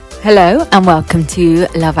Hello and welcome to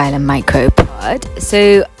Love Island Micropod.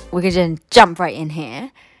 So we're going to jump right in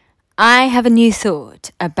here. I have a new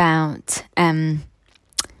thought about,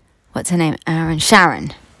 what's her name?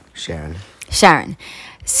 Sharon.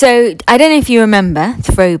 So I don't know if you remember,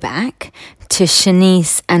 throwback to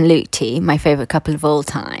Shanice and Luke T, my favourite couple of all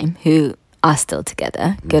time, who are still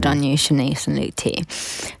together. Good on you, Shanice and Luke T.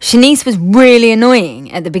 Shanice was really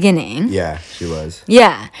annoying at the beginning. Yeah, she was.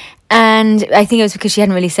 Yeah. And I think it was because she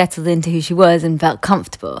hadn't really settled into who she was and felt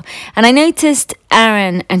comfortable. And I noticed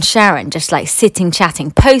Aaron and Sharon just like sitting, chatting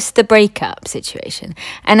post the breakup situation.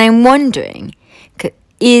 And I'm wondering,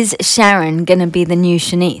 is Sharon going to be the new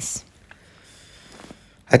Shanice?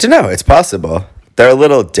 I don't know. It's possible. They're a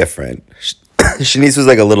little different. Shanice was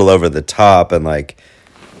like a little over the top and like,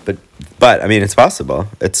 but I mean, it's possible.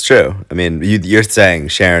 It's true. I mean, you're saying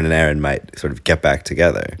Sharon and Aaron might sort of get back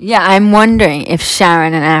together. Yeah, I'm wondering if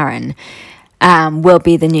Sharon and Aaron will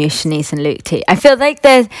be the new Shanice and Luke T. I feel like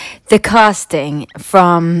the casting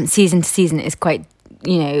from season to season is quite,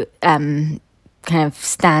 kind of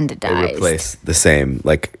standardized. They replace the same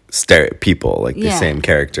like people, like the same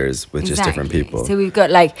characters with just different people. So we've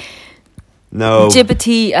got like. No.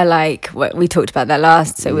 Djibouti are like, what we talked about that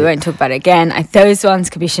last, so we won't talk about it again. Those ones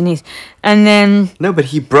could be Shanice. And then... No, but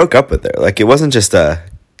he broke up with her. Like, it wasn't just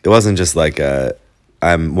like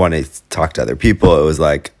I'm wanting to talk to other people. It was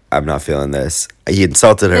like, I'm not feeling this. He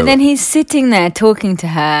insulted her. And then he's sitting there talking to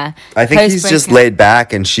her. I think he's just laid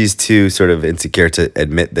back and she's too sort of insecure to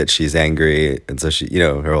admit that she's angry. And so she,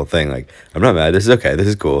 her whole thing, like, I'm not mad. This is okay. This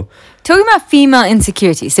is cool. Talking about female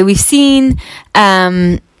insecurity. So we've seen...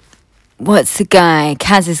 what's the guy,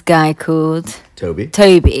 Kaz's guy called?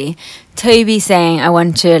 Toby saying, I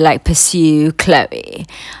want to like pursue Chloe.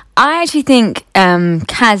 I actually think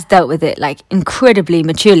Kaz dealt with it like incredibly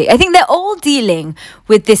maturely. I think they're all dealing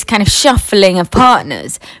with this kind of shuffling of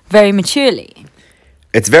partners very maturely.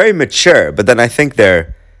 It's very mature, but then I think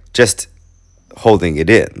they're just holding it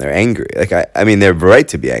in. They're angry. Like I mean, they're right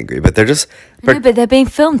to be angry, but they're just. No, but they're being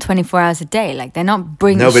filmed 24 hours a day. Like they're not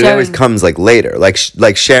bringing. No, but it always comes like later. Like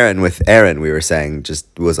Sharon with Aaron, we were saying, just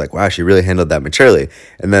was like, wow, she really handled that maturely.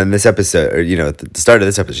 And then this episode, or at the start of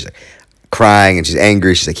this episode, she's like crying and she's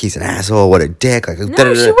angry. She's like, he's an asshole. What a dick. Like,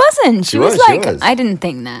 no, she wasn't. She was like, I didn't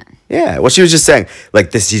think that. Yeah, well, she was just saying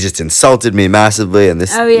like this. He just insulted me massively, and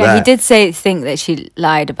this. Oh yeah, he did think that she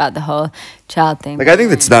lied about the whole child thing. Like I think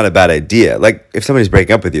that's not a bad idea. Like if somebody's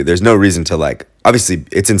breaking up with you, there's no reason to like. Obviously,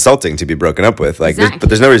 it's insulting to be broken up with. Like, exactly. But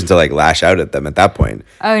there's no reason to like lash out at them at that point.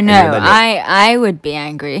 Oh no, I would be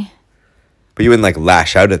angry. But you wouldn't like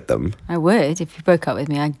lash out at them. I would if you broke up with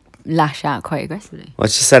me. I'd lash out quite aggressively. Well,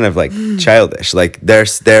 it's just kind of like childish. Like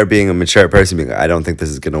they're being a mature person, being like, I don't think this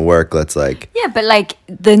is gonna work. Let's like. Yeah, but like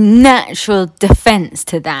the natural defense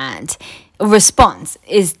to that, response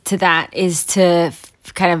is to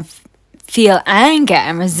kind of feel anger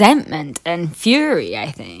and resentment and fury,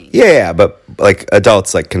 I think. Yeah, but like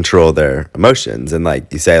adults like control their emotions and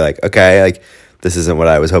like you say like, okay, like this isn't what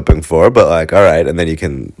I was hoping for, but like all right, and then you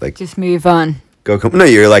can like just move on. No,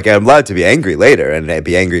 you're like, I'm allowed to be angry later and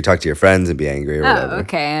be angry, talk to your friends and be angry or whatever. Oh,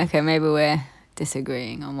 okay, maybe we're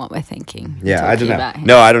disagreeing on what we're thinking. Yeah, I don't know.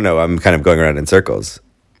 No, I don't know. I'm kind of going around in circles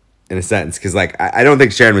in a sense because like I don't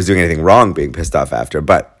think Sharon was doing anything wrong being pissed off after,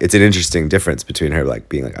 but it's an interesting difference between her like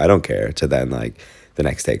being like, I don't care to then like the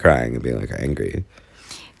next day crying and being like angry.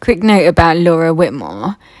 Quick note about Laura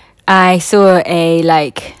Whitmore. I saw a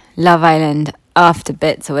like Love Island after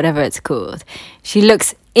bits or whatever it's called. She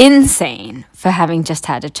looks insane for having just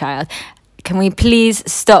had a child. Can we please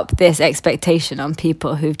stop this expectation on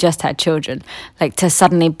people who've just had children, like to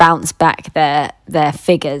suddenly bounce back their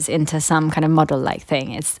figures into some kind of model-like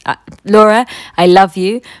thing? It's Laura, I love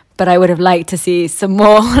you, but I would have liked to see some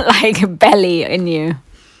more like belly in you.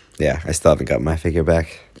 Yeah, I still haven't got my figure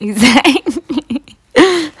back. Exactly.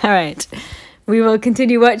 All right. We will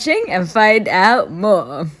continue watching and find out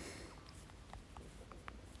more.